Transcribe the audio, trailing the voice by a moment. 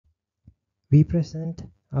We present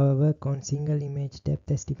our work on single image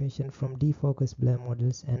depth estimation from defocus blur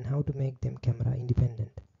models and how to make them camera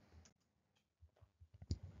independent.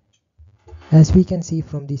 As we can see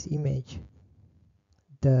from this image,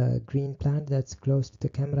 the green plant that's close to the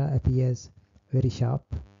camera appears very sharp,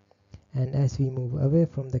 and as we move away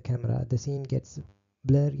from the camera, the scene gets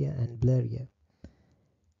blurrier and blurrier.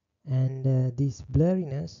 And this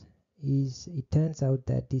blurriness it turns out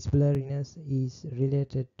that this blurriness is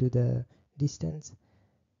related to the distance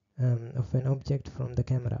of an object from the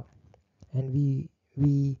camera, and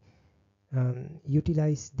we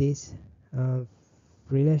utilize this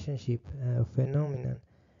relationship phenomenon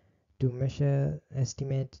to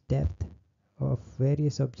estimate depth of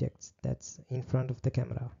various objects that's in front of the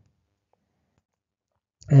camera,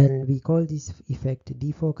 and we call this effect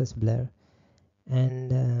defocus blur,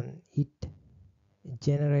 and it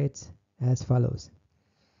generates as follows.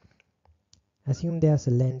 Assume there's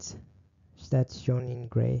a lens that's shown in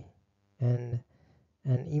gray and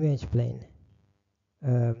an image plane,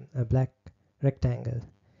 a black rectangle,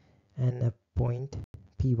 and a point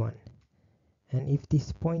P1. And if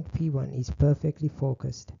this point P1 is perfectly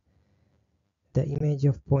focused, the image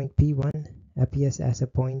of point P1 appears as a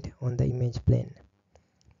point on the image plane.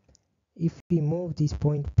 If we move this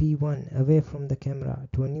point P1 away from the camera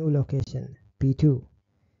to a new location, P2,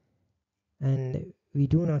 and we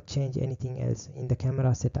do not change anything else in the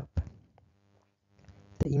camera setup,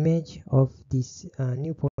 the image of this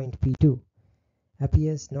new point P2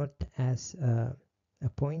 appears not as a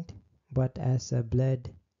point but as a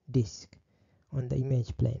blurred disk on the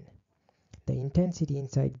image plane. The intensity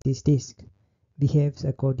inside this disk behaves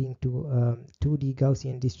according to a 2D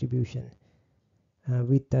Gaussian distribution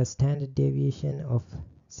with a standard deviation of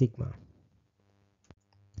sigma.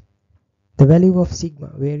 The value of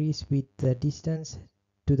sigma varies with the distance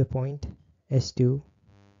to the point S2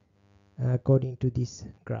 according to this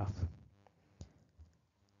graph.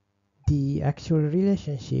 The actual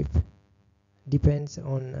relationship depends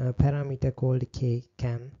on a parameter called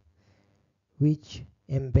K-cam, which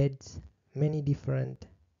embeds many different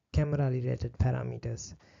camera-related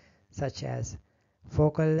parameters such as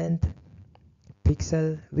focal length,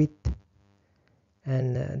 pixel width,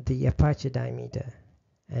 and the aperture diameter,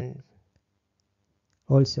 and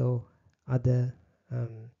also other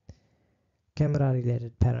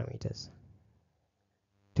camera-related parameters.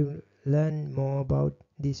 To learn more about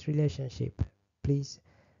this relationship, please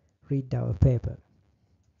read our paper.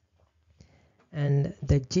 And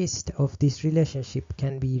the gist of this relationship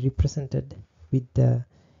can be represented with the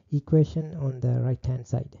equation on the right hand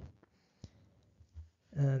side.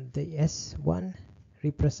 The S1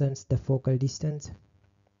 represents the focal distance,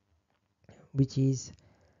 which is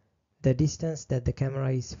the distance that the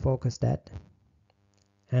camera is focused at,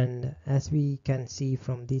 and as we can see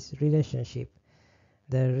from this relationship,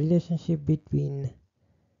 the relationship between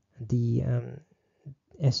the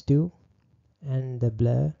S2 and the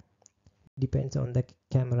blur depends on the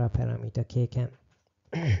camera parameter K-cam.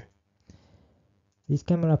 This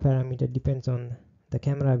camera parameter depends on the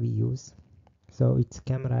camera we use, so it's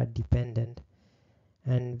camera dependent,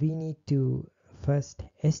 and we need to first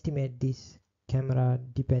estimate this camera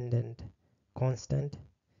dependent constant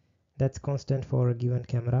that's constant for a given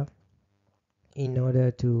camera in order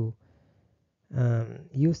to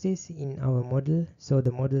use this in our model, so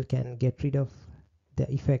the model can get rid of the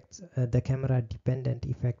effects, the camera dependent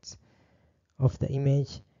effects of the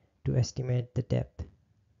image to estimate the depth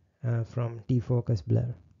from defocus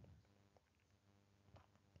blur.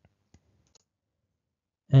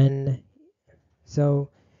 And so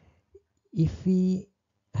if we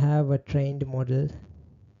have a trained model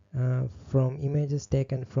from images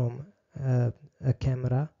taken from a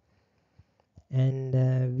camera, and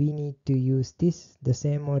we need to use the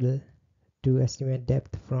same model to estimate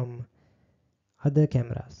depth from other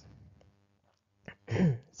cameras.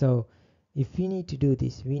 So if we need to do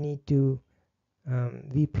this, we need to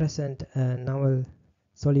we present a novel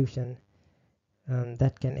solution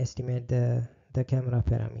that can estimate the camera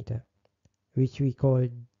parameter, which we call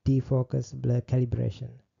defocus blur calibration.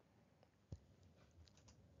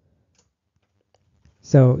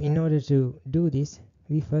 So in order to do this,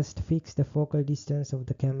 we first fix the focal distance of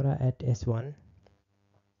the camera at S1.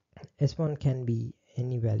 S1 can be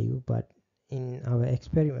any value, but in our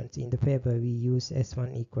experiments in the paper we use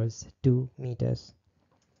S1 equals 2 meters.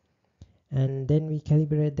 And then we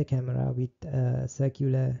calibrate the camera with a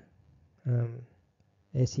circular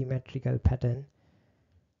asymmetrical pattern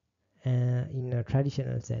in a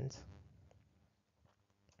traditional sense.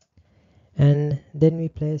 And then we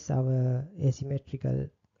place our asymmetrical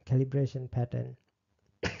calibration pattern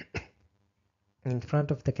in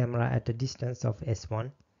front of the camera at a distance of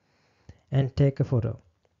s1 and take a photo.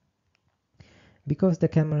 Because the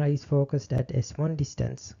camera is focused at s1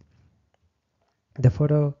 distance, the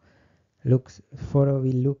photo will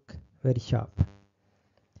look very sharp.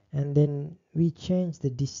 And then we change the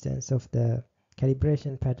distance of the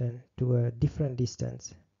calibration pattern to a different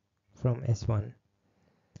distance from s1,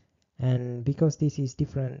 and because this is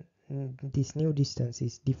different, this new distance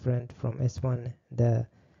is different from s1, the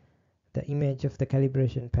image of the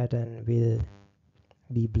calibration pattern will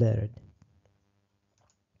be blurred,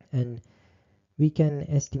 and we can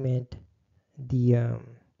estimate the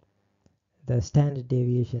standard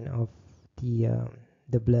deviation of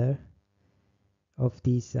the blur of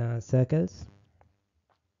these circles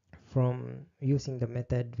from using the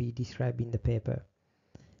method we describe in the paper.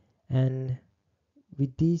 And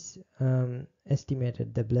with this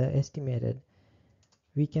blur estimated,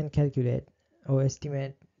 we can calculate or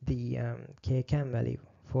estimate the K-cam value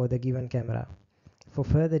for the given camera. For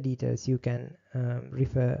further details, you can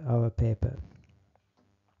refer our paper.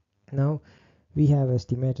 Now we have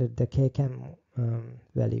estimated the K-cam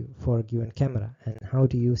value for a given camera and how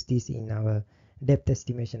to use this in our depth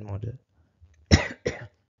estimation model.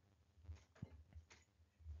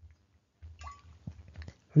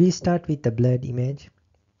 We start with the blurred image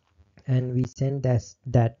and we send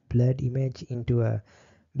that blurred image into a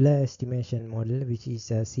blur estimation model, which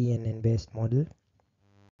is a CNN based model.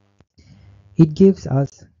 It gives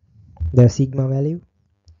us the sigma value,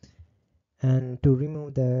 and to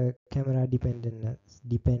remove the camera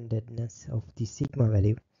dependentness of the sigma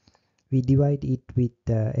value, we divide it with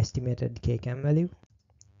the estimated K-cam value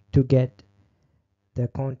to get the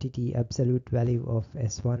quantity absolute value of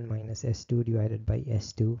S1 minus S2 divided by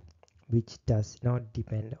S2, which does not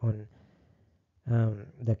depend on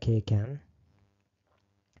the K-cam.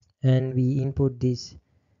 And we input this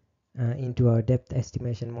into our depth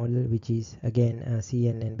estimation model, which is again a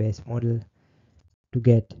CNN based model, to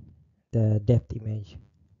get the depth image.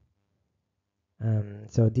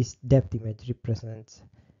 So this depth image represents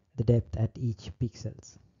the depth at each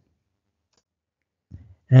pixels.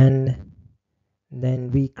 And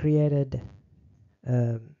then we created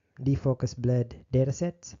defocus blurred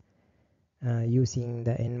datasets using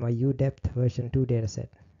the NYU depth version 2 dataset.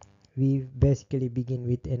 We basically begin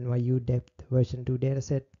with NYU depth version 2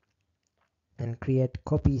 dataset and create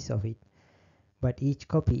copies of it, but each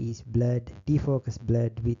copy is blurred, defocus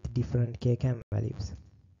blurred with different K-cam values.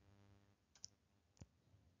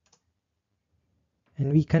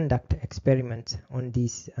 And we conduct experiments on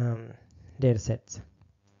these datasets.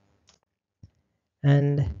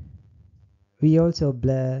 And we also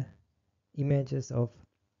blur images of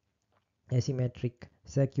asymmetric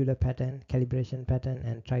circular pattern, calibration pattern,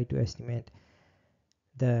 and try to estimate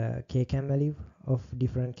the K-cam value of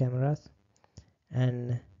different cameras.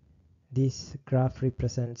 And this graph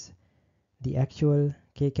represents the actual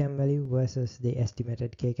K-cam value versus the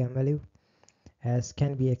estimated K-cam value. As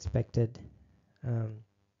can be expected,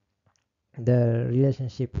 the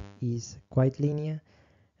relationship is quite linear,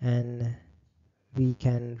 and we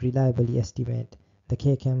can reliably estimate the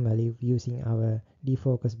K-cam value using our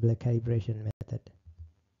defocus blur calibration method.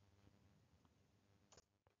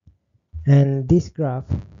 And this graph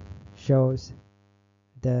shows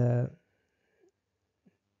the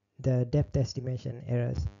depth estimation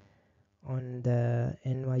errors on the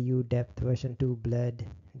NYU depth version 2 blurred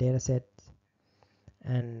dataset.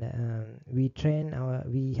 And we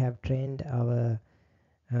have trained our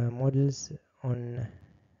models on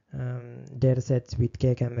datasets with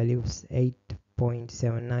K-cam values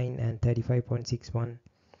 8.79 and 35.61,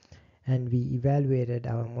 and we evaluated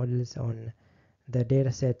our models on the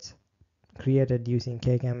datasets created using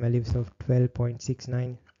K-cam values of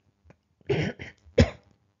 12.69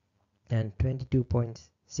 and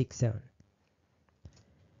 22.67.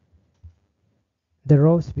 The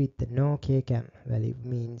rows with no K-cam value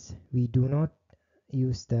means we do not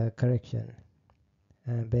use the correction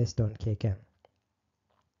based on K-cam.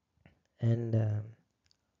 And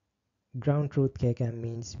ground truth K-cam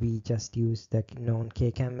means we just use the known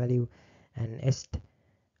K-cam value, and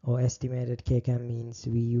estimated K-cam means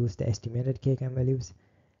we use the estimated K-cam values.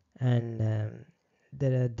 And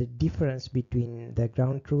the difference between the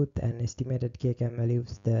ground truth and estimated K-cam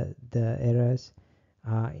values, the errors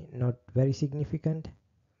are not very significant,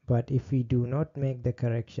 but if we do not make the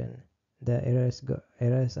correction, the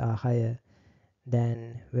errors are higher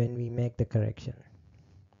than when we make the correction.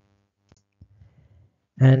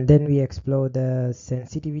 And then we explore the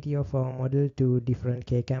sensitivity of our model to different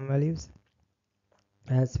K-cam values.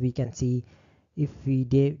 As we can see, if we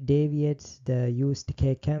deviate the used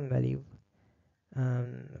K-cam value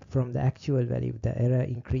from the actual value, the error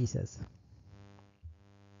increases.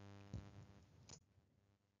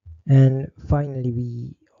 And finally,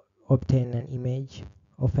 we obtain an image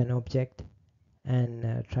of an object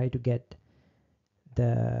and try to get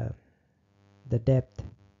the depth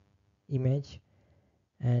image,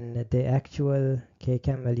 and the actual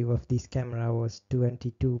kcam value of this camera was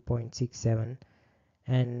 22.67,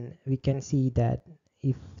 and we can see that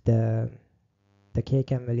if the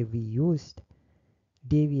kcam value we used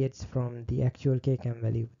deviates from the actual kcam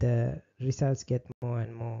value, the results get more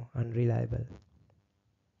and more unreliable.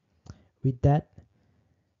 With that,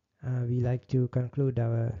 we like to conclude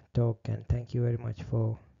our talk, and thank you very much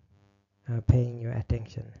for paying your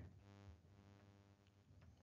attention.